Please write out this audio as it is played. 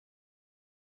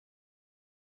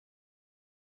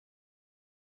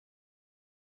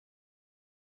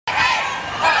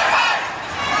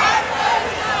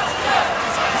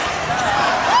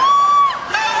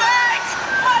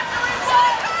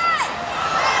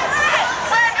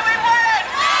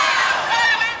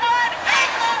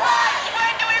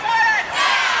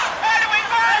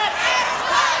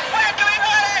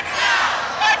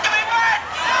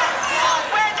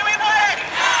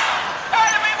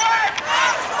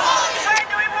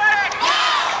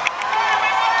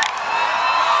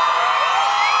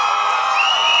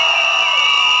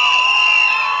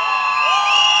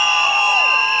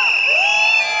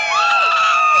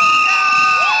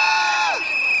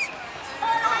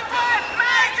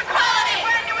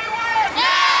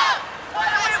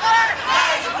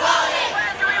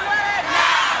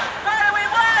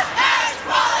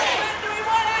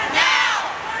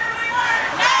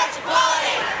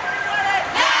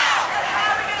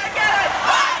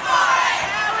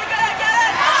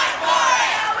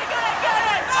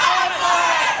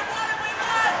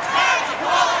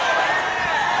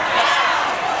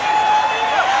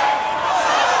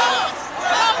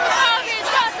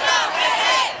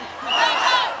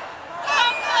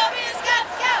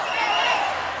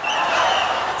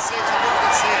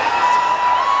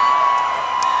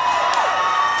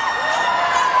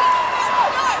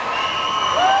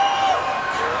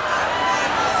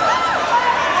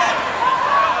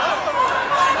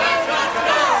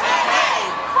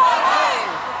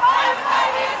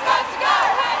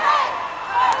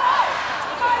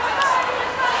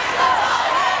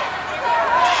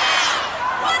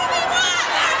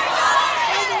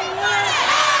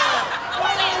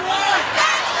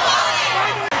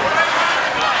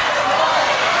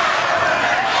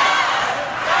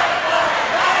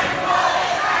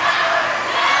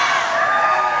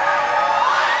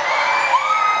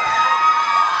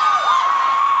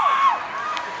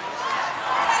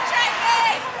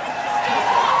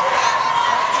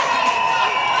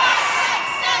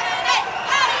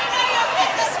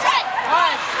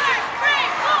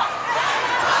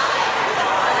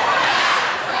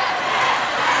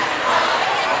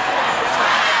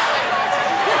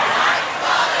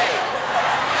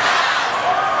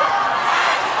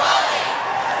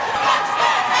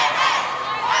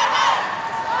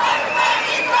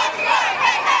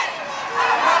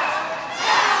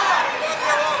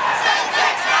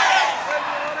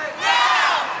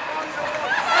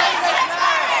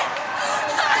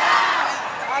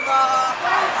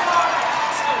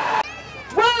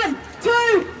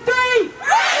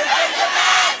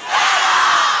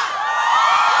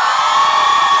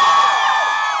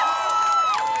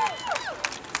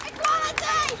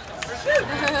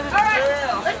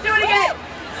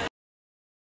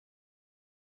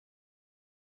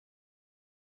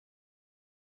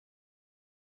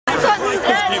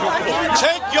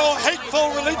Take your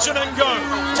hateful religion and go.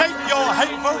 Take your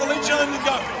hateful religion and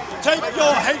go. Take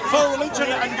your hateful religion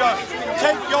and go.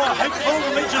 Take your hateful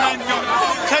religion and go.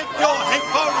 Take your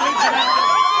hateful religion and go.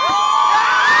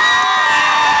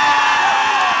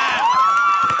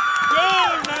 Go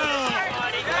now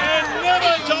and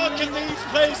never darken these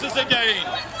places again.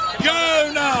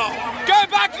 Go now. Go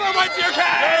back from whence you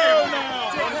came. Go now.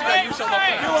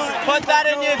 Put that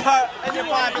in your pipe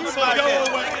and smoke Go it.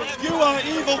 away. You are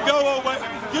evil. Go away.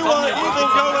 You are evil.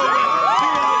 Go away.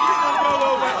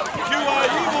 You are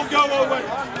evil. Go away.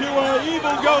 You are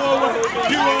evil. Go away.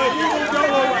 You are evil. Go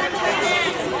away.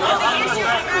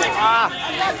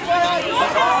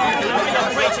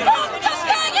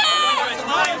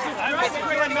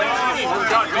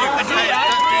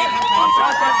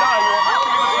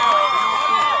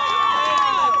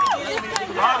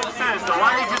 The Bible says the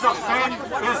wages of sin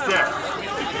is death.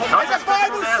 The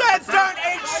Bible says don't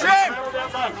eat shrimp.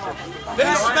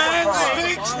 This man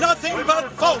speaks nothing but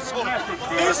falsehood.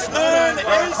 This man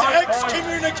is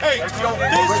excommunicated.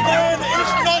 This man is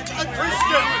not a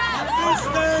Christian. This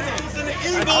man is an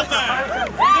evil man.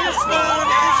 This man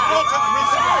is not a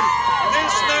Christian.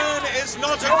 This man is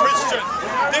not a Christian.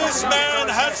 This man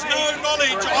has no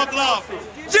knowledge of love.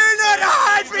 Do not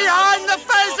hide behind the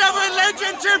face of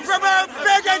religion to promote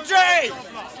bigotry.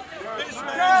 This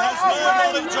man has no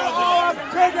knowledge of love.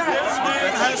 This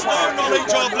man has no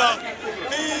knowledge of love.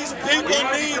 These people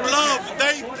need love.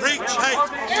 They preach hate.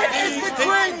 It is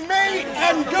between me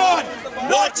and God.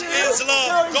 What is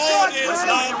love? God is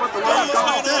love. These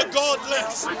men are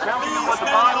godless. These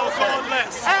men are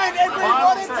godless. And if we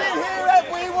wanted to hear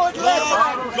it, we would listen.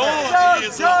 God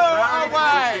is love.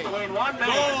 Away. Between one man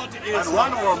God is and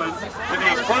one woman to the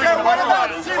exclusion of What one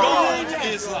about another. God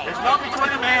is love. It's not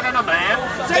between a man and a man.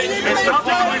 So you It's not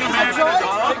between a man and a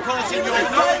dog. Because in your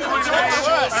It's not between a man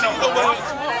and a woman.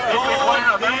 It's between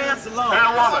a man and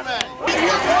a woman.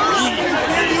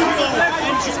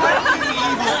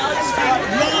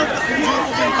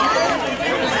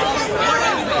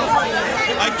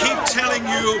 I keep telling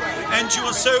you, and you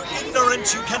are so ignorant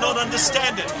you cannot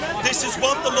understand it. This is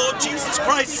what the Lord Jesus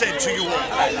Christ said to you all.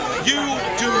 You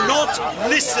do not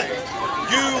listen.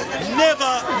 You never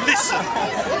listen.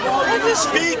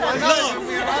 Speak love.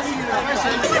 God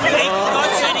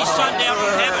sent his son down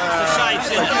from heaven to save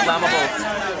sinners.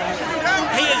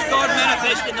 He is God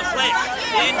manifest in the flesh,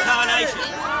 the incarnation.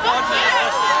 God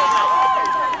manifest in the flesh.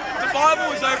 The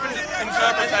Bible is open to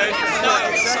interpretation. No,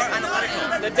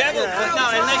 the devil, no,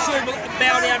 unless you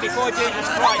bow down before Jesus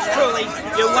Christ, truly,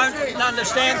 you won't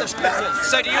understand the scriptures.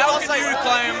 So do you also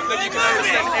claim that you can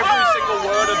understand every single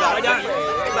word of that? I don't,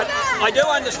 but I do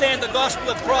understand the gospel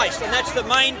of Christ, and that's the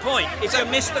main point. If you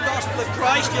miss the gospel of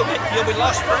Christ, you'll be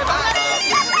lost forever.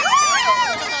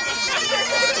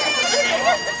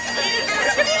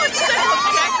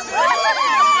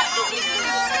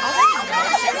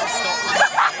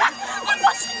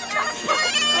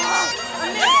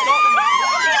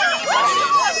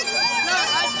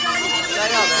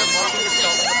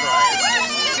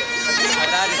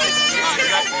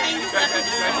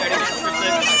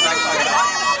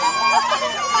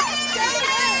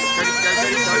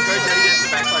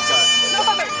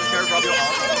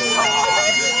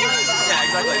 Yeah,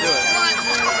 exactly, do it.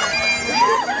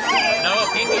 No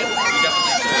opinion, you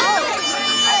definitely should.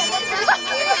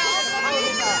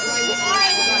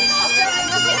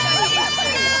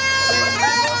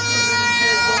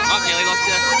 I've nearly lost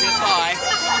your thigh.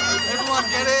 Everyone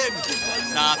get in.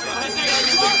 Nah, it's right.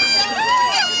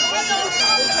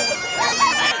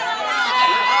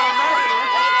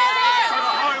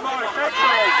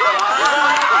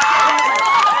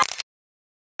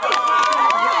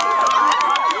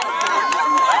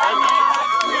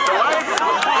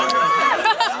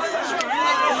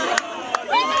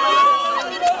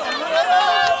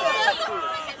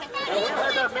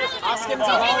 Ask him to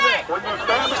hold it. When you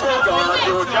stand before God,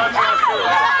 you will judge our spirit.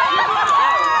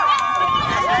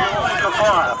 The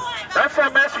fire. That's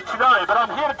our message today, but I'm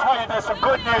here to tell you there's some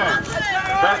good news.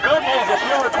 There's good news if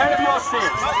you repent of your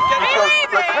sins. If you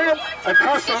repent and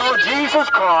trust the Lord Jesus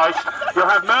Christ, you'll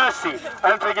have mercy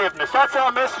and forgiveness. That's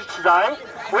our message today.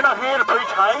 We're not here to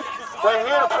preach hate. We're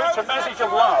here to preach a message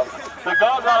of love. That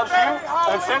God loves you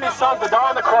and sent his son to die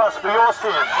on the cross for your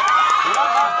sins. You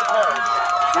don't have to perish.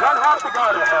 You don't have to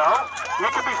go to hell. You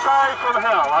can be saved from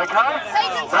hell, okay?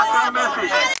 That's our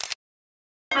message.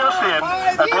 Your sin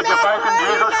and put your faith in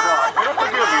Jesus Christ. He'll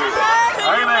forgive you.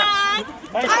 Amen.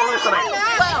 Thanks for listening.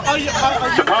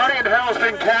 The party in hell has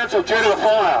been cancelled due to the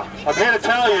fire. I'm here to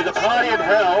tell you the party in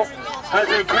hell has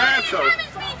been cancelled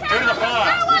due to the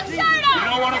fire. You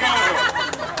don't want to go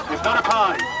there. It's not a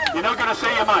party. You're not going to see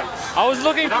your mates. I was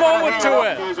looking You're not forward going to hear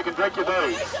it. music and drink your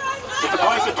booze. It's a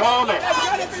place of torment.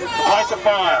 It's a place of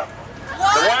fire.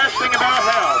 The worst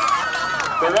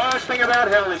thing about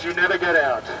hell is you never get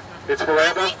out. It's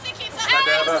forever and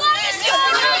ever.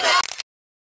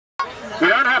 You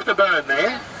don't have to burn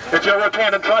there. If you'll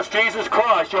repent and trust Jesus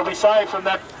Christ, you'll be saved from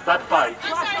that fate.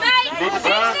 You need to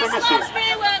turn from your sins.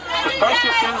 Confess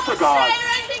your sins to God.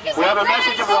 We have a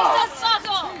message of love.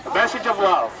 A message of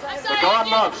love. That God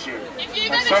loves you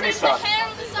and sent His Son. So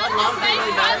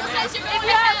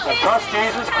trust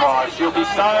Jesus Christ, you'll be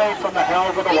saved from the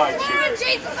hell that awaits you.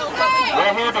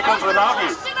 We're here because we love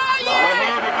you. We're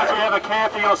here because we have a care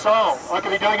for your soul. I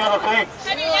could be doing other things.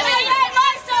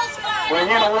 We're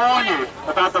here to warn you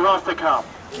about the wrath to come.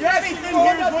 Everything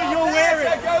here is what you're wearing.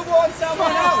 Go warn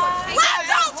someone else. Let's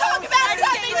all talk about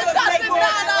something that doesn't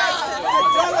matter.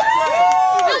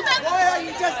 Why are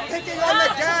you just picking on the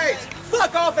gays?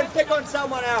 Fuck off and pick on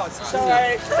someone else.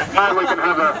 Sorry. Now we can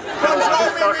have a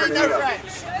discussion here.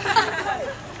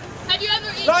 Have you ever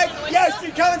eaten? Like, yes,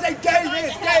 you come and say gay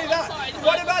this, gay that.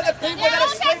 What about the people that are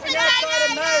sleeping outside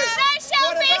of marriage? No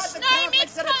shellfish, no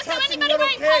mixed colours, so anybody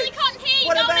wearing poly cotton here,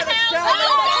 What go about to the hell.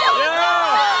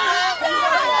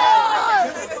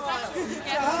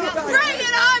 Bring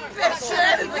it on,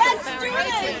 bitches! Let's do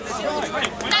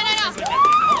it! No.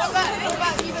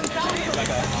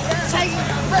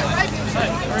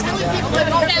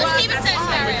 Let's keep a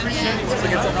search area.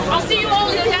 I'll see you all